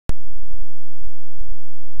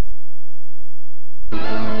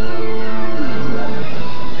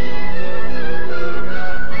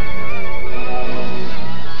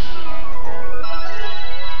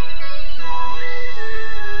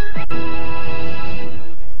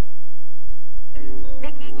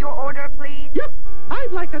Mickey, your order, please. Yep,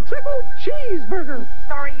 I'd like a triple cheeseburger.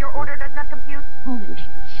 Sorry, your order does not compute. Hold it,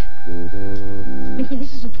 Mickey,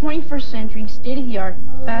 this is a 21st century, state-of-the-art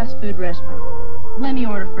fast food restaurant. Let me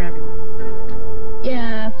order for everyone.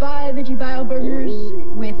 Yeah, 5 veggie bio burgers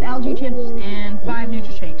with algae chips and 5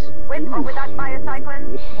 NutriShakes. With or without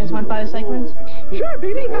biocyclins? You guys want biocyclins? Sure,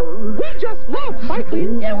 baby. We just love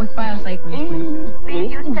cycling. Yeah, with biocyclins, please.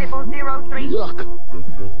 Please use table 03. Yuck.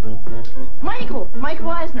 Michael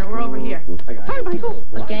Eisner, we're over here. Hi, Michael.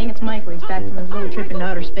 Look, gang, it's Michael. He's back from his little trip into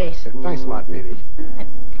outer space. Thanks a lot, Beanie.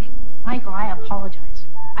 Michael, I apologize.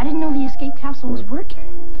 I didn't know the escape capsule was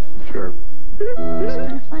working. Sure. It's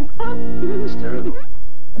kind of funny. It's terrible.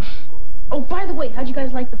 Oh, by the way, how'd you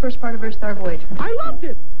guys like the first part of Earth-Star Voyager? I loved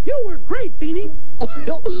it. You were great, Beanie.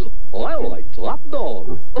 I like top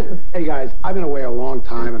dog. Hey, guys, I've been away a long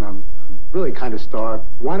time, and I'm really kind of starved.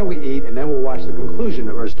 Why don't we eat, and then we'll watch the conclusion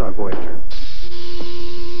of Earth-Star Voyager.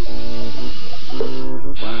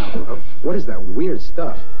 Wow. What is that weird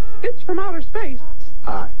stuff? It's from outer space.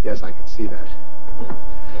 Ah, yes, I can see that.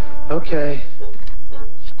 Okay.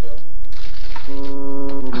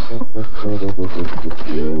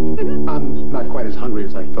 I'm not quite as hungry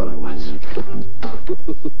as I thought I was.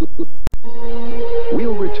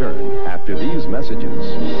 We'll return after these messages.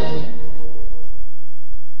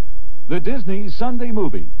 The Disney Sunday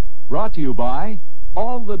Movie, brought to you by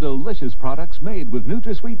all the delicious products made with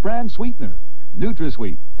NutraSweet brand sweetener.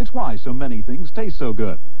 NutraSweet, it's why so many things taste so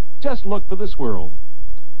good. Just look for the swirl.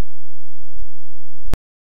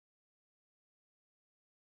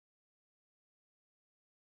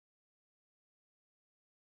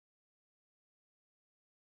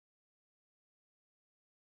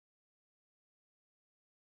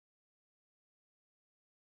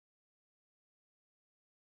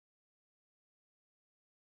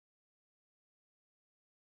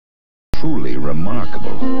 Truly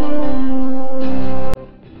remarkable.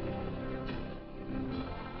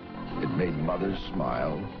 It made mothers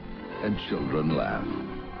smile and children laugh.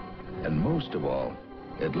 And most of all,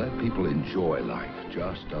 it let people enjoy life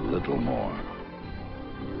just a little more.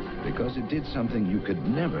 Because it did something you could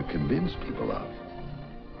never convince people of,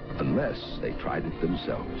 unless they tried it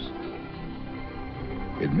themselves.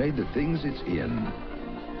 It made the things it's in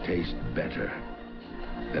taste better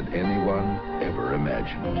than anyone ever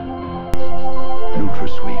imagined.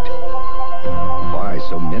 NutraSweet. Why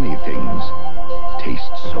so many things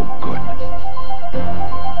taste so good.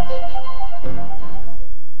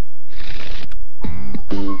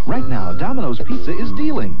 Right now, Domino's Pizza is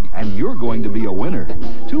dealing, and you're going to be a winner.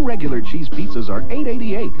 2 regular cheese pizzas are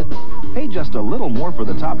 $8.88. Pay just a little more for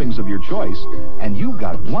the toppings of your choice, and you've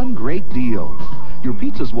got one great deal. Your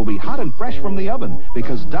pizzas will be hot and fresh from the oven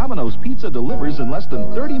because Domino's Pizza delivers in less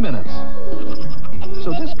than 30 minutes.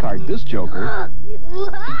 So discard this joker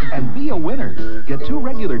and be a winner. Get 2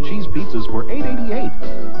 regular cheese pizzas for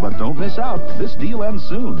 $8.88. But don't miss out. This deal ends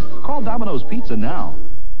soon. Call Domino's Pizza now.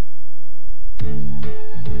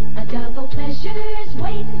 A double pleasure's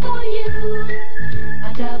waiting for you.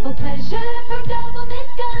 A double pleasure for double mint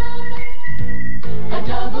gum. A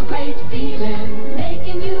double great feeling,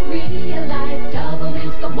 making you realize double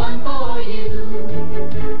mint's the one for you.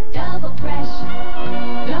 Double fresh,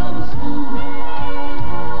 double smooth,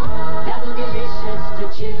 double delicious to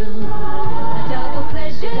chew. A double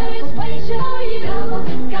pleasure is waiting for you. Double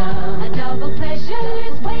mint gum. A double pleasure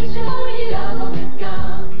is waiting for you. Double mint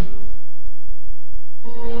gum.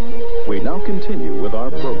 We now continue with our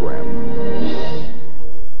program.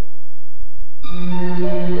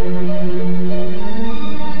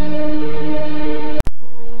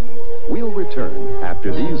 We'll return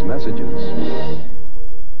after these messages.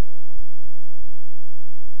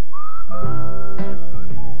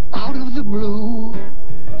 Out of the blue,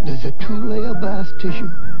 there's a 2-layer bath tissue.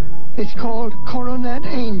 It's called Coronet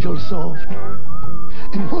Angel Soft.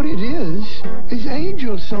 And what it is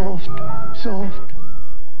Angel Soft. Soft.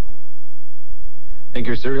 Think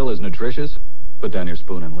your cereal is nutritious? Put down your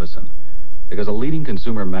spoon and listen. Because a leading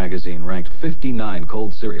consumer magazine ranked 59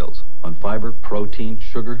 cold cereals on fiber, protein,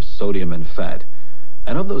 sugar, sodium, and fat.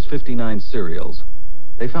 And of those 59 cereals,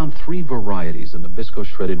 they found 3 varieties in Nabisco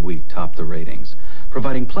shredded wheat topped the ratings,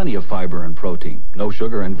 providing plenty of fiber and protein, no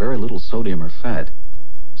sugar, and very little sodium or fat.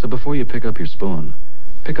 So before you pick up your spoon,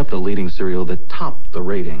 pick up the leading cereal that topped the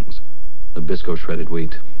ratings, Nabisco shredded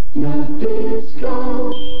wheat.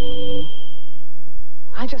 Nabisco.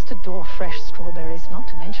 I just adore fresh strawberries, not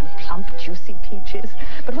to mention plump, juicy peaches.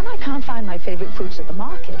 But when I can't find my favorite fruits at the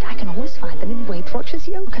market, I can always find them in Weight Watchers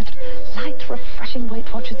yogurt. Light, refreshing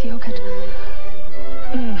Weight Watchers yogurt.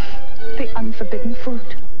 The unforbidden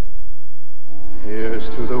fruit. Here's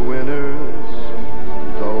to the winners,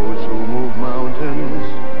 those who move mountains.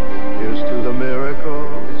 Here's to the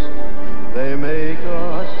miracles they make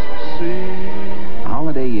us see.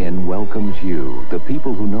 Holiday Inn welcomes you, the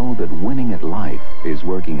people who know that winning at life is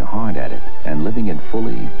working hard at it and living it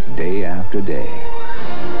fully day after day.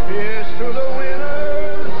 Here's to the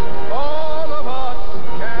winners, all of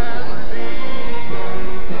us can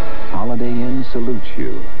be. Holiday Inn salutes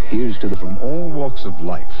you. Here's to the... From all walks of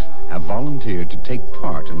life have volunteered to take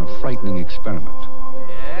part in a frightening experiment.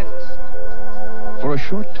 Yes. For a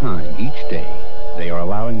short time each day, they are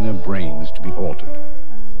allowing their brains to be altered.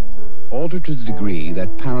 Altered to the degree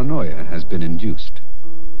that paranoia has been induced.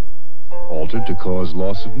 Altered to cause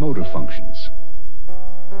loss of motor functions.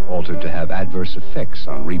 Altered to have adverse effects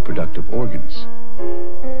on reproductive organs.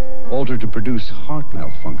 Altered to produce heart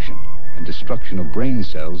malfunction and destruction of brain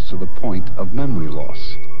cells to the point of memory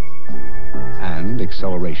loss. And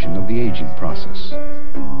acceleration of the aging process.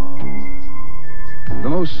 The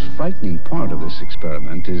most frightening part of this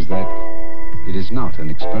experiment is that it is not an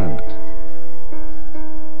experiment.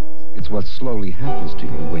 It's what slowly happens to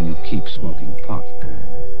you when you keep smoking pot.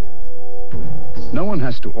 No one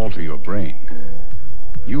has to alter your brain.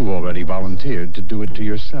 You've already volunteered to do it to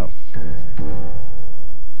yourself.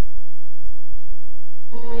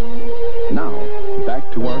 Now, back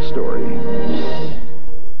to our story.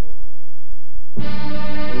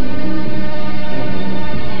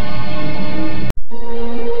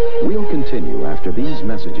 We'll continue after these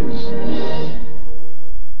messages.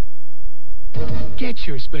 Get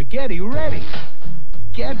your spaghetti ready.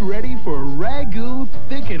 Get ready for Ragu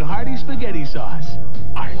Thick and Hearty Spaghetti Sauce.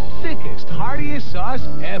 Our thickest, heartiest sauce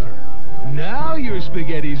ever. Now your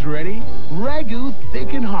spaghetti's ready. Ragu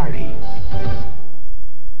Thick and Hearty.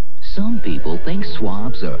 Some people think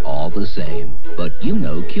swabs are all the same, but you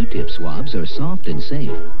know Q-tip swabs are soft and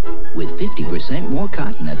safe, with 50% more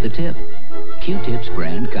cotton at the tip. Q-tip's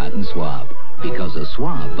brand cotton swab, because a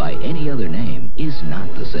swab by any other name is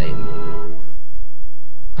not the same.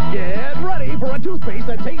 Get ready for a toothpaste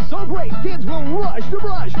that tastes so great, kids will rush to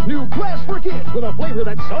brush. New Quest for Kids with a flavor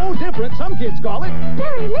that's so different, some kids call it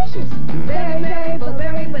Berrylicious. Berry, berry,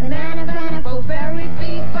 berry, banana, banana, berry,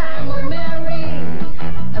 big, fine, berry.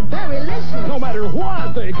 Berrylicious. No matter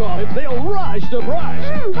what they call it, they'll rush to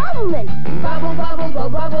brush. Bubble mint. Bubble, bubble, go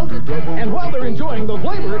bubble. And while they're enjoying the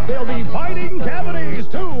flavor, they'll be fighting cavities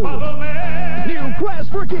too. Bubble mint. New Quest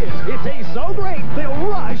for Kids. It tastes so great, they'll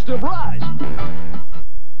rush to brush.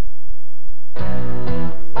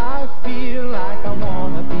 I feel like I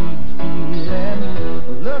wanna be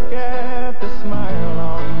feeling. Look at the smile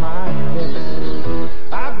on my lips.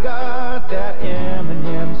 I've got that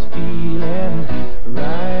M&M's feeling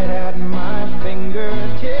right at my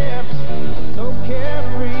fingertips. So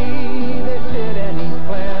carefree, they fit any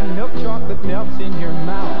plan. Milk chocolate melts in your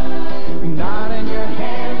mouth, not in your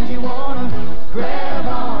hands. You wanna grab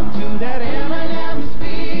onto that M&M's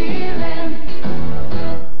feeling.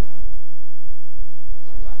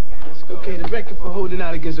 Okay, the record for holding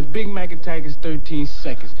out against a Big Mac and Tiger's 13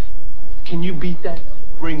 seconds. Can you beat that?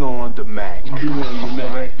 Bring on the Mac. Bring on the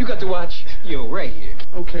Mac. You got to watch. Yo, right here.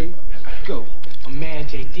 Okay, go. My man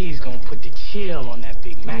JD's gonna put the chill on that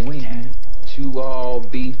Big Mac attack. 2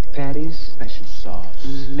 all-beef patties. Special sauce.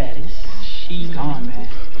 Lettuce. Cheese. Come on, man.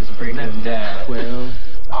 Let's break them down. 12.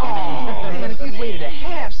 Oh, man, if you waited a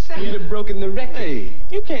half second, you'd have broken the record. Hey,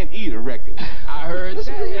 you can't eat a record. I heard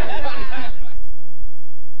that.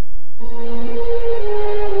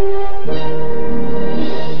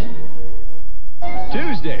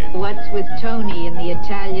 Tuesday. What's with Tony and the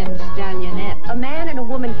Italian stallionette? A man and a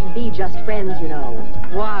woman can be just friends, you know.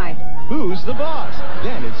 Why? Who's the boss?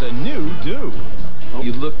 Then it's a new do. Oh,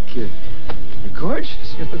 you look, you're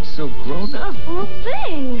gorgeous. You look so grown up. Well,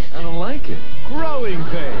 thanks. I don't like it. Growing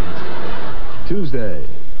pains. Tuesday.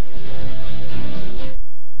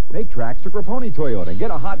 Make tracks to Grapponi Toyota.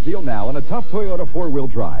 Get a hot deal now on a tough Toyota 4-wheel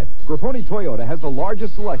drive. Grapponi Toyota has the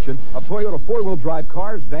largest selection of Toyota 4-wheel drive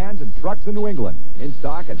cars, vans, and trucks in New England. In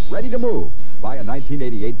stock and ready to move. Buy a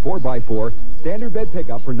 1988 4x4 standard bed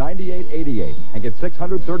pickup for $98.88 and get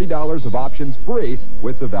 $630 of options free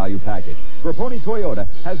with the value package. Grapponi Toyota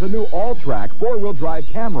has the new all-track four-wheel drive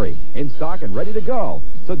Camry in stock and ready to go.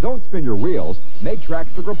 So don't spin your wheels. Make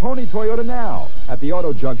tracks to Grapponi Toyota now at the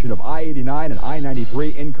auto junction of I-89 and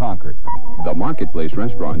I-93 in Concord. The Marketplace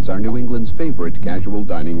restaurants are New England's favorite casual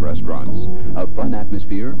dining restaurants. A fun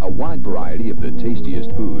atmosphere, a wide variety of the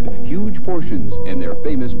tastiest food, huge portions, and their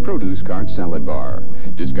famous produce cart salad bar.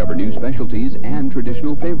 Discover new specialties and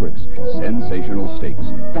traditional favorites, sensational steaks,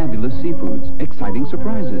 fabulous seafoods, exciting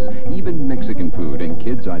surprises, even Mexican food and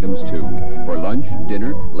kids' items too. For lunch,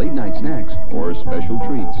 dinner, late-night snacks, or special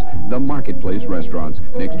treats, the Marketplace restaurants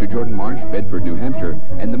next to Jordan Marsh, Bedford, New Hampshire,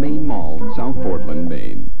 and the Main Mall, South Portland,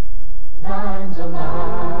 Maine.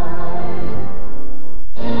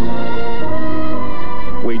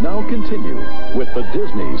 We now continue with the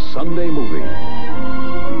Disney Sunday Movie.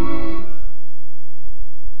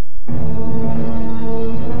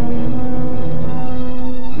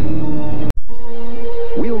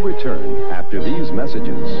 We'll return after these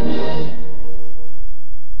messages.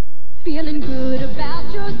 Feeling good about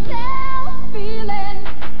yourself, feeling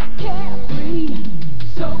carefree.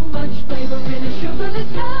 So much flavor in a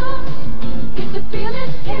sugarless gum. Get the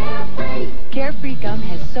feeling carefree. Carefree gum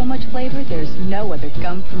has so much flavor, there's no other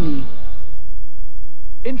gum for me.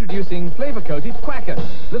 Introducing flavor-coated Quackers,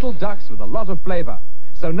 little ducks with a lot of flavor.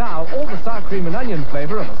 So now all the sour cream and onion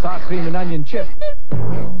flavor of a sour cream and onion chip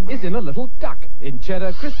is in a little duck in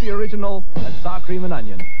cheddar, crispy original, and sour cream and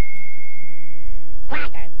onion.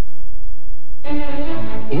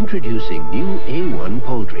 Introducing new A1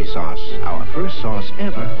 poultry sauce, our first sauce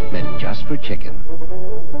ever meant just for chicken.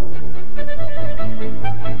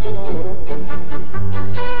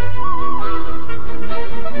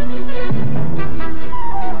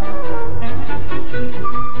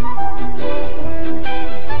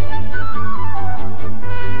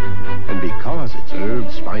 And because its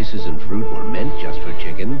herbs, spices, and fruit were meant just for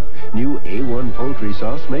chicken, new A1 poultry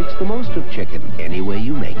sauce makes the most of chicken any way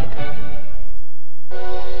you make it.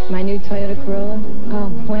 My new Toyota Corolla? Oh,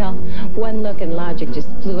 well, one look and logic just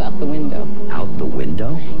flew out the window. Out the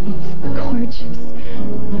window? It's gorgeous.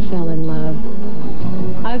 I fell in love.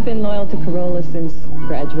 I've been loyal to Corolla since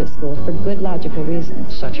graduate school for good logical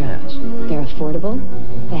reasons. Such as? They're affordable,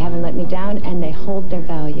 they haven't let me down, and they hold their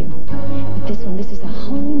value. But this is a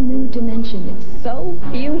whole new dimension. It's so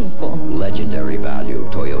beautiful. Legendary value,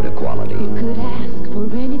 Toyota quality. You could ask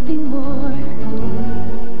for anything more.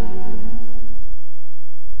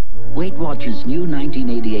 Weight Watchers' new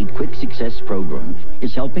 1988 Quick Success program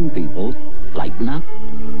is helping people lighten up.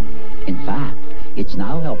 In fact, it's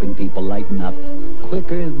now helping people lighten up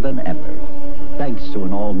quicker than ever, thanks to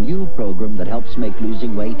an all-new program that helps make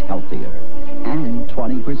losing weight healthier and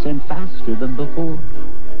 20% faster than before.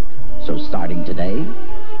 So starting today,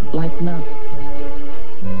 lighten up.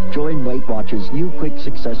 Join Weight Watchers' new Quick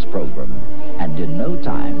Success program, and in no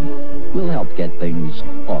time, we'll help get things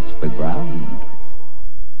off the ground.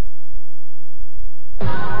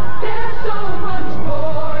 There's so much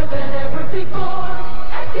more than ever before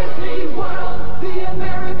at Disney World, the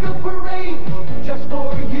America Parade, just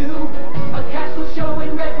for you. A castle show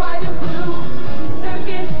in red, white, and blue.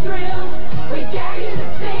 Circus thrills, we dare you to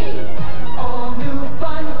see. All new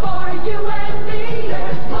fun for you and me.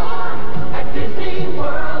 There's more at Disney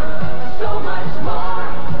World, so much more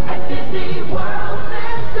at Disney World.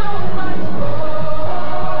 There's so much more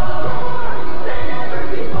than ever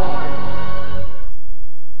before.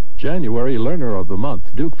 January Learner of the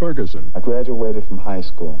Month, Duke Ferguson. I graduated from high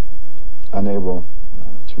school, unable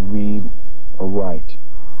to read or write.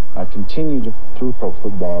 I continued through pro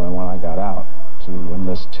football, and when I got out, to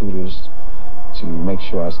enlist tutors to make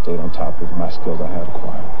sure I stayed on top of my skills I had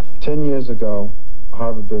acquired. 10 years ago,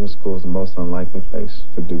 Harvard Business School is the most unlikely place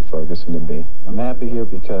for Duke Ferguson to be. I'm happy here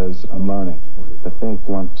because I'm learning. I think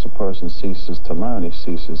once a person ceases to learn, he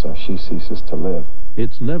ceases or she ceases to live.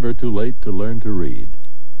 It's never too late to learn to read.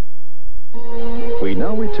 We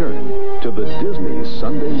now return to the Disney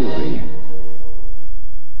Sunday Movie.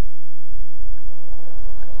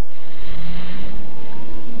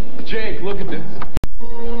 Jake, look at this.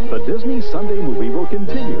 The Disney Sunday Movie will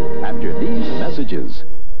continue after these messages.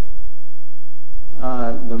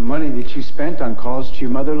 The money that you spent on calls to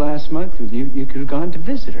your mother last month, you could have gone to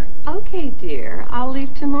visit her. Okay, dear. I'll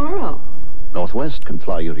leave tomorrow. Northwest can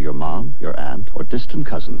fly you to your mom, your aunt, or distant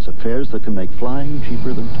cousins at fares that can make flying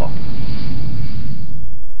cheaper than talking.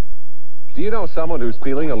 Do you know someone who's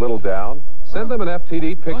feeling a little down? Send them an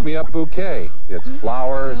FTD pick-me-up bouquet. It's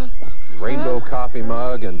flowers, rainbow coffee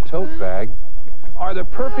mug, and tote bag, are the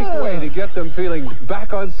perfect way to get them feeling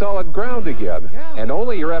back on solid ground again. And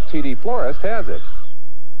only your FTD florist has it.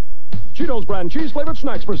 Cheetos brand cheese-flavored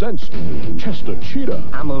snacks presents Chester Cheetah.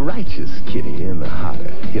 I'm a righteous kitty in the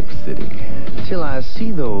hotter, hip city. Till I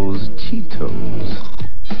see those Cheetos.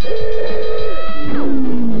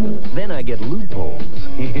 Then I get loopholes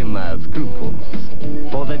in my scruples.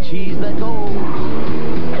 For the cheese that goes.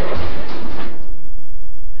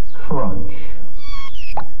 Crunch.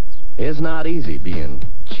 It's not easy being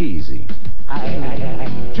cheesy.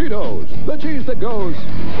 Cheetos, the cheese that goes.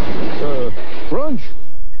 Crunch.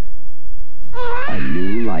 A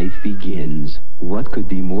new life begins. What could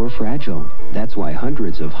be more fragile? That's why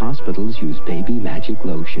hundreds of hospitals use Baby Magic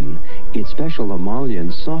Lotion. Its special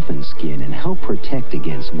emollients soften skin and help protect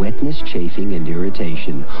against wetness, chafing, and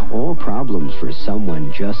irritation. All problems for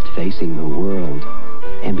someone just facing the world.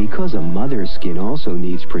 And because a mother's skin also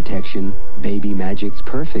needs protection, Baby Magic's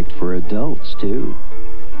perfect for adults, too.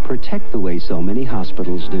 Protect the way so many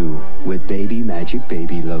hospitals do with Baby Magic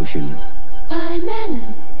Baby Lotion. By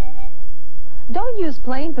Menon. Don't use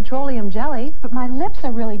plain petroleum jelly. But my lips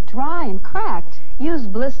are really dry and cracked. Use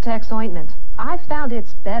Blistex ointment. I've found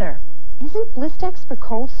it's better. Isn't Blistex for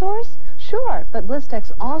cold sores? Sure, but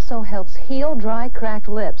Blistex also helps heal dry, cracked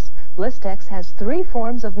lips. Blistex has 3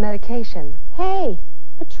 forms of medication. Hey,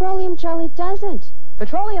 petroleum jelly doesn't.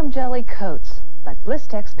 Petroleum jelly coats, but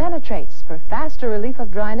Blistex penetrates for faster relief of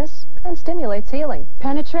dryness and stimulates healing.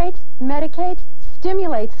 Penetrates, medicates,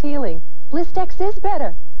 Stimulates healing. Blistex is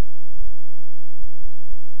better.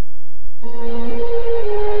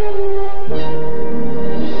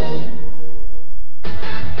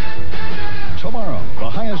 Tomorrow, the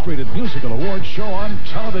highest-rated musical awards show on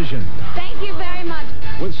television. Thank you very much.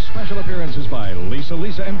 With special appearances by Lisa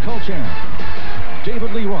and Colchan,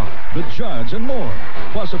 David Lee Roth, The Judds, and more.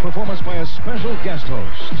 Plus a performance by a special guest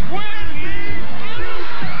host.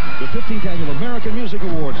 The 15th Annual American Music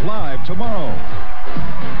Awards live tomorrow.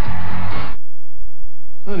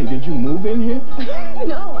 Honey, did you move in here?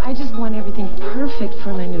 No, I just want everything perfect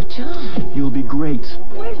for my new job. You'll be great.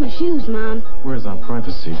 Where's my shoes, Mom? Where's our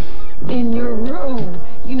privacy? In your room.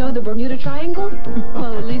 You know the Bermuda Triangle?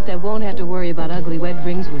 Well, at least I won't have to worry about ugly wet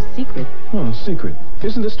dreams with Secret. Oh, Secret.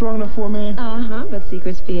 Isn't this strong enough for a man? Uh-huh, but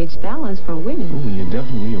Secret's pH balanced for women. Oh, you're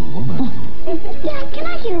definitely a woman. Dad, can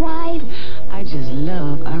I get a ride? I just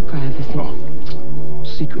love our privacy. Oh,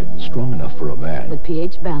 Secret. Strong enough for a man. But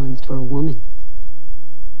pH balanced for a woman.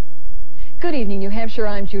 Good evening, New Hampshire.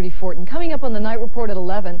 I'm Judy Fortin. Coming up on the Night Report at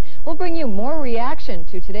 11, we'll bring you more reaction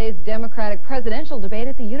to today's Democratic presidential debate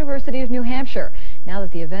at the University of New Hampshire. Now that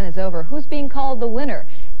the event is over, who's being called the winner?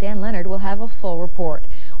 Dan Leonard will have a full report.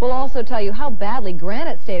 We'll also tell you how badly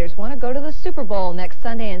Granite Staters want to go to the Super Bowl next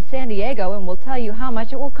Sunday in San Diego, and we'll tell you how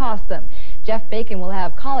much it will cost them. Jeff Bacon will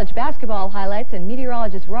have college basketball highlights, and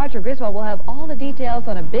meteorologist Roger Griswold will have all the details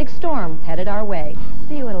on a big storm headed our way.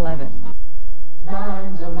 See you at 11.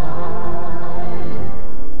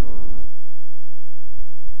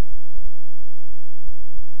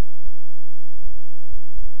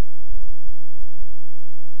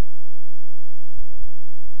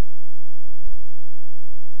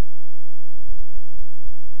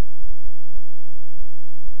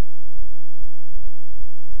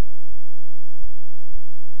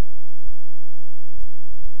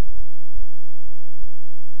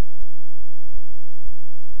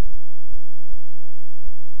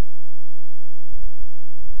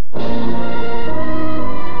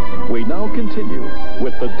 We now continue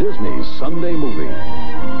with the Disney Sunday Movie.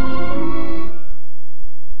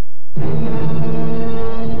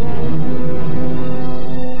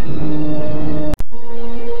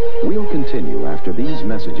 We'll continue after these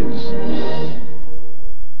messages.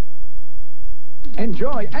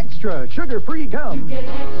 Enjoy extra sugar-free gum. Get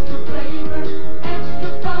extra flavor,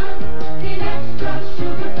 extra fun in extra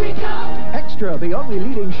sugar-free gum. Extra, the only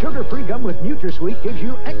leading sugar-free gum with NutraSweet, gives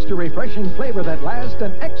you extra refreshing flavor that lasts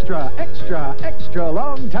an extra, extra, extra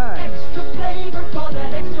long time. Extra flavor for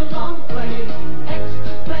that extra long play.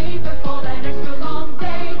 Extra flavor for that extra long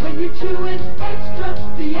day. When you chew it extra,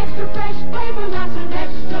 the extra fresh flavor lasts an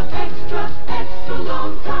extra, extra, extra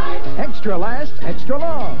long time. Extra lasts extra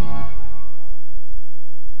long.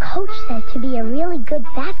 Coach said to be a really good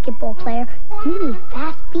basketball player, you need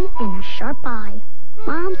fast feet and a sharp eye.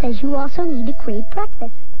 Mom says you also need a great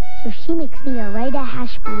breakfast, so she makes me a right at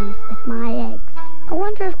hash browns with my eggs. I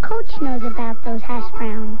wonder if Coach knows about those hash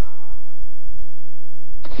browns.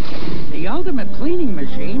 The ultimate cleaning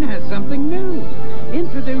machine has something new.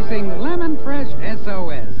 Introducing Lemon Fresh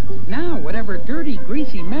SOS. Now, whatever dirty,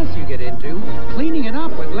 greasy mess you get into, cleaning it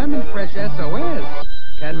up with Lemon Fresh SOS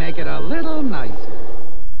can make it a little nicer.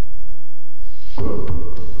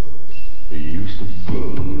 It used to be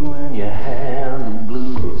when you had the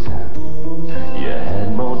blues. You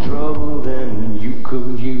had more trouble than you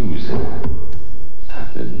could use.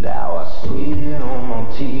 And now I see it on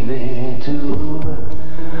TV too.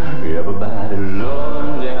 Everybody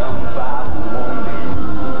loves them 501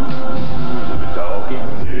 blues. Talking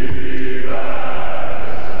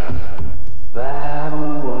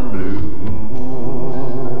 501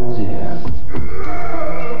 blues, yeah.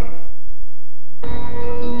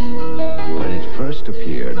 When it first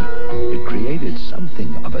appeared, it created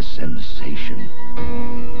something of a sensation.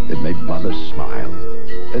 It made mothers smile,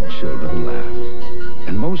 and children laugh.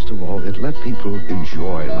 And most of all, it let people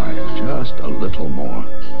enjoy life just a little more.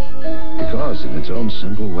 Because in its own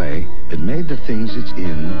simple way, it made the things it's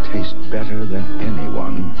in taste better than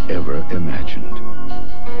anyone ever imagined.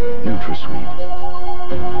 NutraSweet.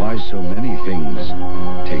 Why so many things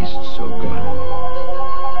taste so good.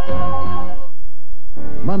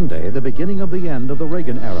 Monday, the beginning of the end of the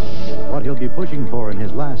Reagan era. What he'll be pushing for in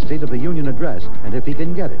his last State of the Union address, and if he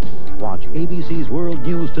can get it. Watch ABC's World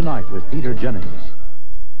News Tonight with Peter Jennings.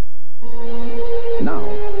 Now,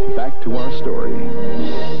 back to our story.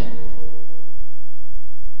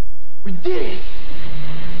 We did it!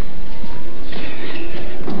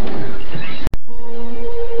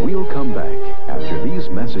 We'll come back after these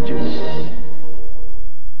messages.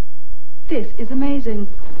 This is amazing.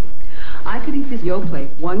 I could eat this yolk plate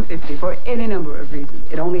 150 for any number of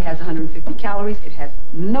reasons. It only has 150 calories, it has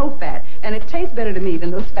no fat, and it tastes better to me than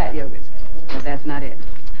those fat yogurts. But that's not it.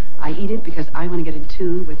 I eat it because I want to get in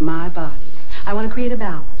tune with my body. I want to create a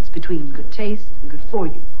balance between good taste and good for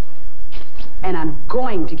you. And I'm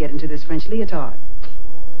going to get into this French leotard.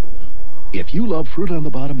 If you love fruit on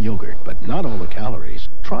the bottom yogurt, but not all the calories,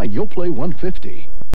 try Yoplait 150.